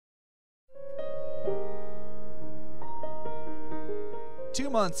2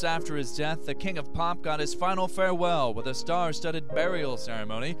 months after his death, the King of Pop got his final farewell with a star-studded burial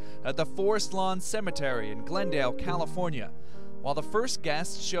ceremony at the Forest Lawn Cemetery in Glendale, California. While the first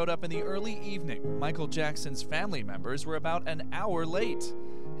guests showed up in the early evening, Michael Jackson's family members were about an hour late.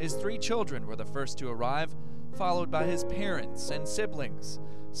 His 3 children were the first to arrive, followed by his parents and siblings.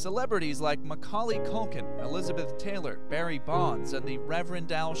 Celebrities like Macaulay Culkin, Elizabeth Taylor, Barry Bonds, and the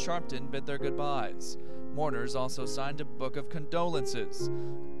Reverend Al Sharpton bid their goodbyes. Mourners also signed a book of condolences.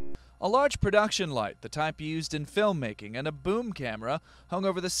 A large production light, the type used in filmmaking, and a boom camera hung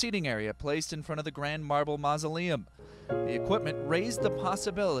over the seating area placed in front of the grand marble mausoleum. The equipment raised the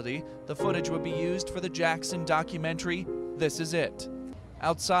possibility the footage would be used for the Jackson documentary, This Is It.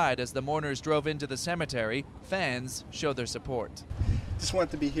 Outside, as the mourners drove into the cemetery, fans showed their support. Just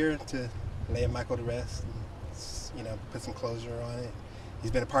wanted to be here to lay Michael to rest and, put some closure on it. He's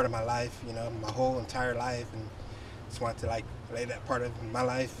been a part of my life, my whole entire life, and just wanted to lay that part of my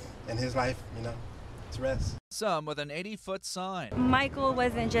life and his life, to rest. Some with an 80-foot sign. Michael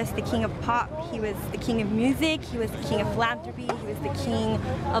wasn't just the king of pop, he was the king of music, he was the king of philanthropy, he was the king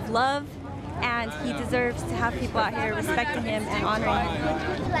of love, and he deserves to have people out here respecting him and honoring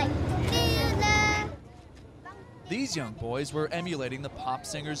him. These young boys were emulating the pop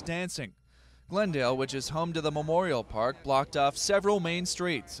singer's dancing. Glendale, which is home to the Memorial Park, blocked off several main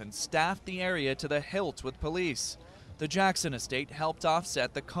streets and staffed the area to the hilt with police. The Jackson estate helped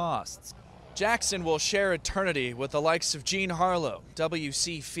offset the costs. Jackson will share eternity with the likes of Jean Harlow,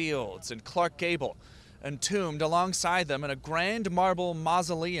 W.C. Fields, and Clark Gable, entombed alongside them in a grand marble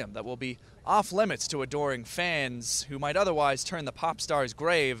mausoleum that will be off-limits to adoring fans who might otherwise turn the pop star's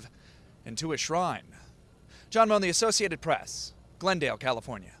grave into a shrine. John Mone, The Associated Press, Glendale,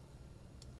 California.